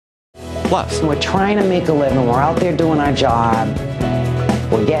Plus, we're trying to make a living. We're out there doing our job.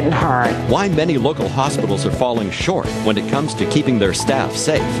 We're getting hurt. Why many local hospitals are falling short when it comes to keeping their staff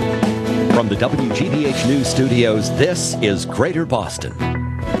safe. From the WGBH News Studios, this is Greater Boston.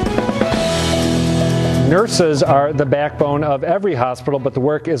 Nurses are the backbone of every hospital, but the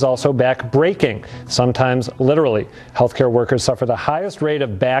work is also back-breaking, sometimes literally. Healthcare workers suffer the highest rate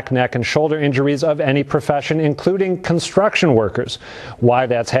of back, neck, and shoulder injuries of any profession, including construction workers. Why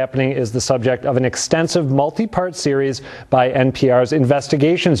that's happening is the subject of an extensive multi-part series by NPR's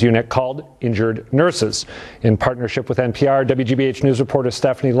investigations unit called Injured Nurses. In partnership with NPR, WGBH News reporter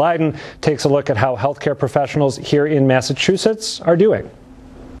Stephanie Leiden takes a look at how healthcare professionals here in Massachusetts are doing.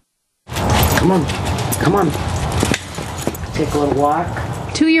 Come on. Come on. Take a little walk.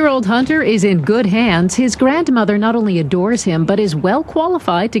 2-year-old Hunter is in good hands. His grandmother not only adores him, but is well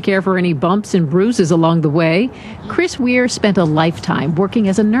qualified to care for any bumps and bruises along the way. Chris Weir spent a lifetime working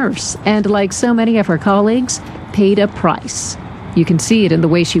as a nurse and, like so many of her colleagues, paid a price. You can see it in the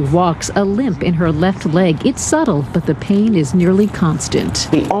way she walks, a limp in her left leg. It's subtle, but the pain is nearly constant.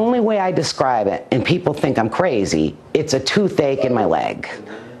 The only way I describe it, and people think I'm crazy, it's a toothache in my leg.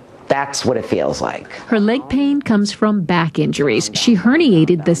 That's what it feels like. Her leg pain comes from back injuries. She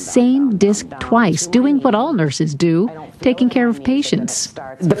herniated the same disc twice, doing what all nurses do, taking care of patients.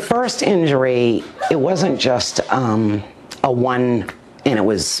 The first injury, it wasn't just a one, and it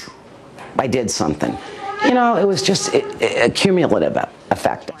was, I did something. You know, it was just a cumulative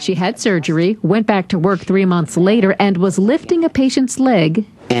effect. She had surgery, went back to work 3 months later, and was lifting a patient's leg.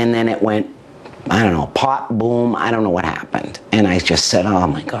 And then it went, I don't know, pop, boom, I don't know what happened. And I just said, oh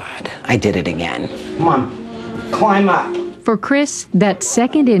my God, I did it again. Come on, climb up. For Chris, that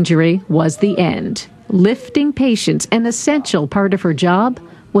second injury was the end. Lifting patients, an essential part of her job,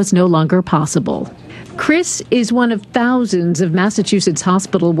 was no longer possible. Chris is one of thousands of Massachusetts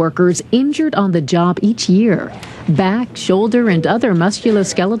hospital workers injured on the job each year. Back, shoulder, and other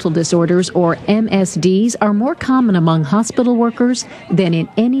musculoskeletal disorders, or MSDs, are more common among hospital workers than in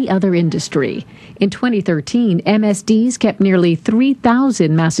any other industry. In 2013, MSDs kept nearly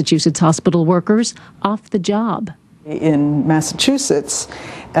 3,000 Massachusetts hospital workers off the job. In Massachusetts,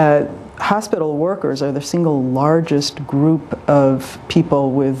 hospital workers are the single largest group of people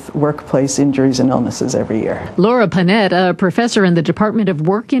with workplace injuries and illnesses every year. Laura Panett, a professor in the Department of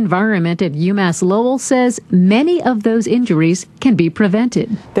Work Environment at UMass Lowell, says many of those injuries can be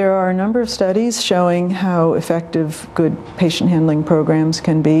prevented. There are a number of studies showing how effective good patient handling programs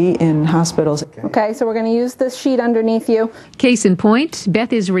can be in hospitals. Okay, so we're going to use this sheet underneath you. Case in point,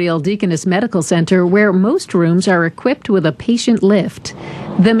 Beth Israel Deaconess Medical Center, where most rooms are equipped with a patient lift.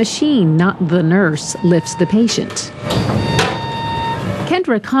 The machine, not the nurse, lifts the patient.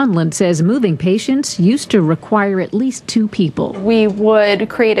 Kendra Conlon says moving patients used to require at least 2 people. We would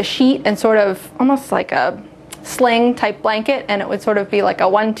create a sheet and sort of almost like a sling type blanket, and it would sort of be like a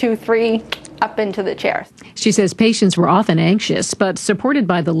 1, 2, 3 up into the chair. She says patients were often anxious, but supported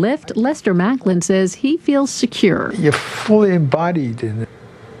by the lift, Lester Macklin says he feels secure. You're fully embodied in it,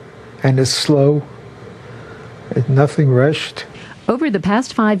 and it's slow. It's nothing rushed. Over the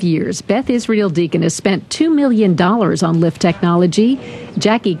past 5 years, Beth Israel Deaconess spent $2 million on lift technology.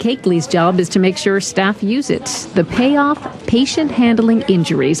 Jackie Cakeley's job is to make sure staff use it. The payoff, patient handling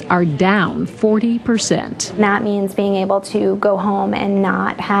injuries are down 40%. That means being able to go home and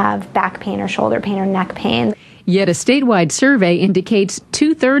not have back pain or shoulder pain or neck pain. Yet a statewide survey indicates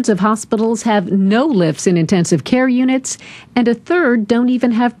 2/3 of hospitals have no lifts in intensive care units, and a third don't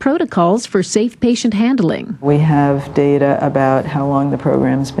even have protocols for safe patient handling. We have data about how long the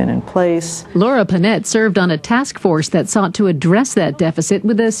program's been in place. Laura Panett served on a task force that sought to address that deficit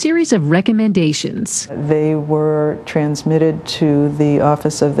with a series of recommendations. They were transmitted to the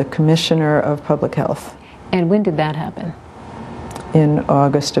Office of the Commissioner of Public Health. And when did that happen? In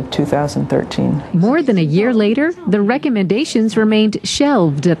August of 2013. More than a year later, the recommendations remained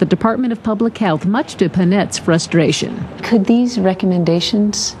shelved at the Department of Public Health, much to Panett's frustration. Could these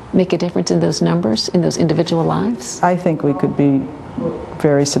recommendations make a difference in those numbers, in those individual lives? I think we could be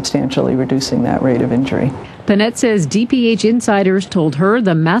very substantially reducing that rate of injury. Panett says DPH insiders told her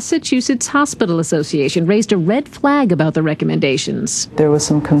the Massachusetts Hospital Association raised a red flag about the recommendations. There was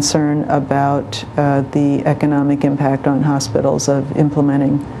some concern about the economic impact on hospitals of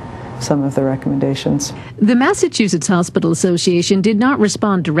implementing some of the recommendations. The Massachusetts Hospital Association did not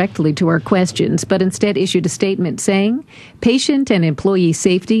respond directly to our questions, but instead issued a statement saying patient and employee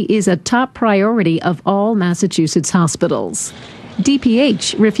safety is a top priority of all Massachusetts hospitals.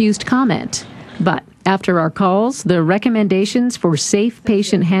 DPH refused comment, but after our calls, the recommendations for safe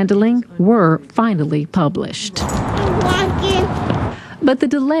patient handling were finally published. But the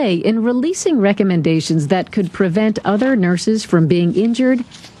delay in releasing recommendations that could prevent other nurses from being injured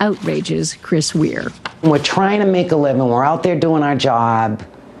outrages Chris Weir. We're trying to make a living. We're out there doing our job.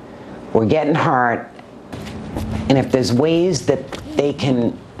 We're getting hurt. And if there's ways that they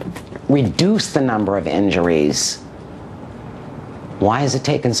can reduce the number of injuries, why is it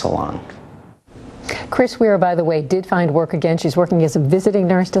taking so long? Chris Weir, by the way, did find work again. She's working as a visiting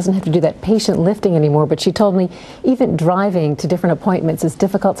nurse, doesn't have to do that patient lifting anymore, but she told me even driving to different appointments is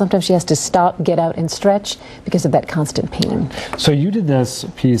difficult. Sometimes she has to stop, get out, and stretch because of that constant pain. So you did this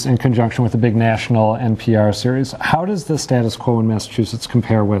piece in conjunction with a big national NPR series. How does the status quo in Massachusetts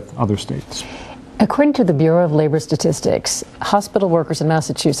compare with other states? According to the Bureau of Labor Statistics, hospital workers in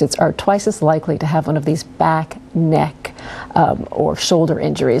Massachusetts are twice as likely to have one of these back, neck, or shoulder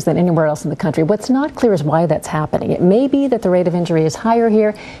injuries than anywhere else in the country. What's not clear is why that's happening. It may be that the rate of injury is higher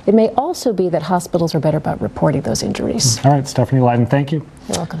here. It may also be that hospitals are better about reporting those injuries. All right, Stephanie Leiden, thank you.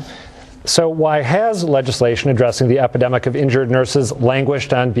 You're welcome. So why has legislation addressing the epidemic of injured nurses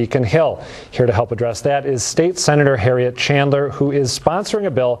languished on Beacon Hill? Here to help address that is State Senator Harriet Chandler, who is sponsoring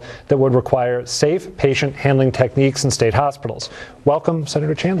a bill that would require safe patient handling techniques in state hospitals. Welcome,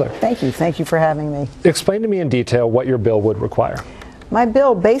 Senator Chandler. Thank you. Thank you for having me. Explain to me in detail what your bill would require. My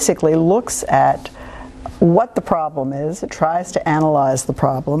bill basically looks at what the problem is. It tries to analyze the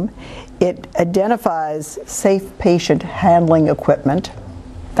problem. It identifies safe patient handling equipment.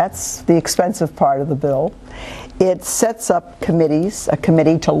 That's the expensive part of the bill. It sets up committees, a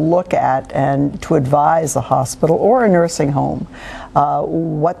committee to look at and to advise a hospital or a nursing home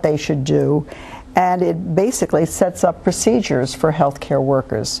what they should do. And it basically sets up procedures for healthcare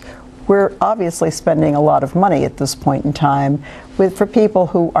workers. We're obviously spending a lot of money at this point in time for people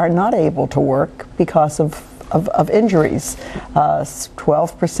who are not able to work because of injuries.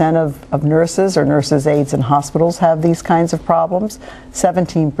 12% of nurses or nurses' aides in hospitals have these kinds of problems.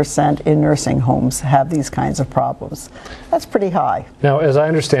 17% in nursing homes have these kinds of problems. That's pretty high. Now, as I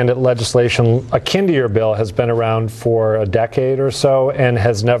understand it, legislation akin to your bill has been around for a decade or so and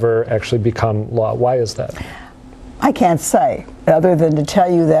has never actually become law. Why is that? I can't say, other than to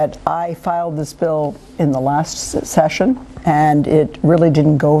tell you that I filed this bill in the last session, and it really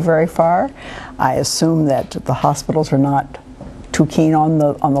didn't go very far. I assume that the hospitals are not too keen on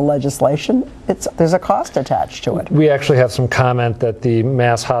the legislation. There's a cost attached to it. We actually have some comment that the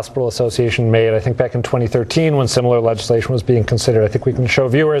Mass Hospital Association made, I think back in 2013 when similar legislation was being considered. I think we can show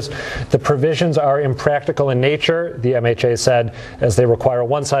viewers the provisions are impractical in nature, the MHA said, as they require a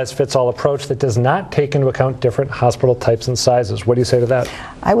one-size-fits-all approach that does not take into account different hospital types and sizes. What do you say to that?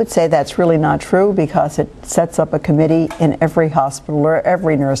 I would say that's really not true because it sets up a committee in every hospital or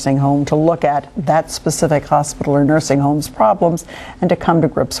every nursing home to look at that specific hospital or nursing home's problems and to come to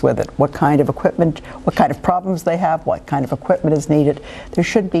grips with it. What kind of equipment, what kind of problems they have, what kind of equipment is needed. There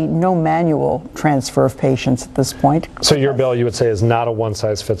should be no manual transfer of patients at this point. So your bill, you would say, is not a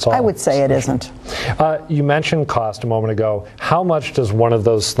one-size-fits-all? I would say it isn't. You mentioned cost a moment ago. How much does one of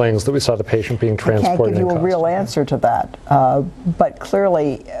those slings that we saw the patient being transported I can't give you a real answer to that, but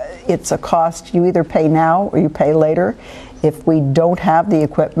clearly it's a cost you either pay now or you pay later. If we don't have the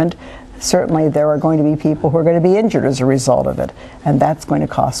equipment, certainly there are going to be people who are going to be injured as a result of it, and that's going to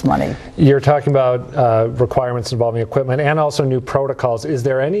cost money. You're talking about requirements involving equipment and also new protocols. Is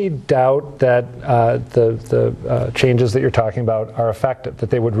there any doubt that the changes that you're talking about are effective, that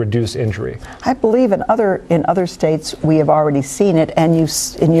they would reduce injury? I believe in other states we have already seen it, and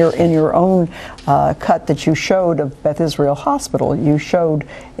in your own cut that you showed of Beth Israel Hospital, you showed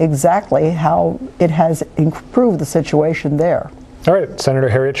exactly how it has improved the situation there. All right, Senator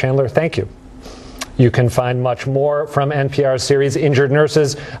Harriet Chandler, thank you. You can find much more from NPR's series Injured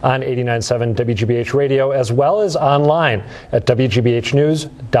Nurses on 89.7 WGBH Radio, as well as online at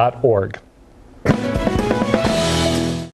WGBHnews.org.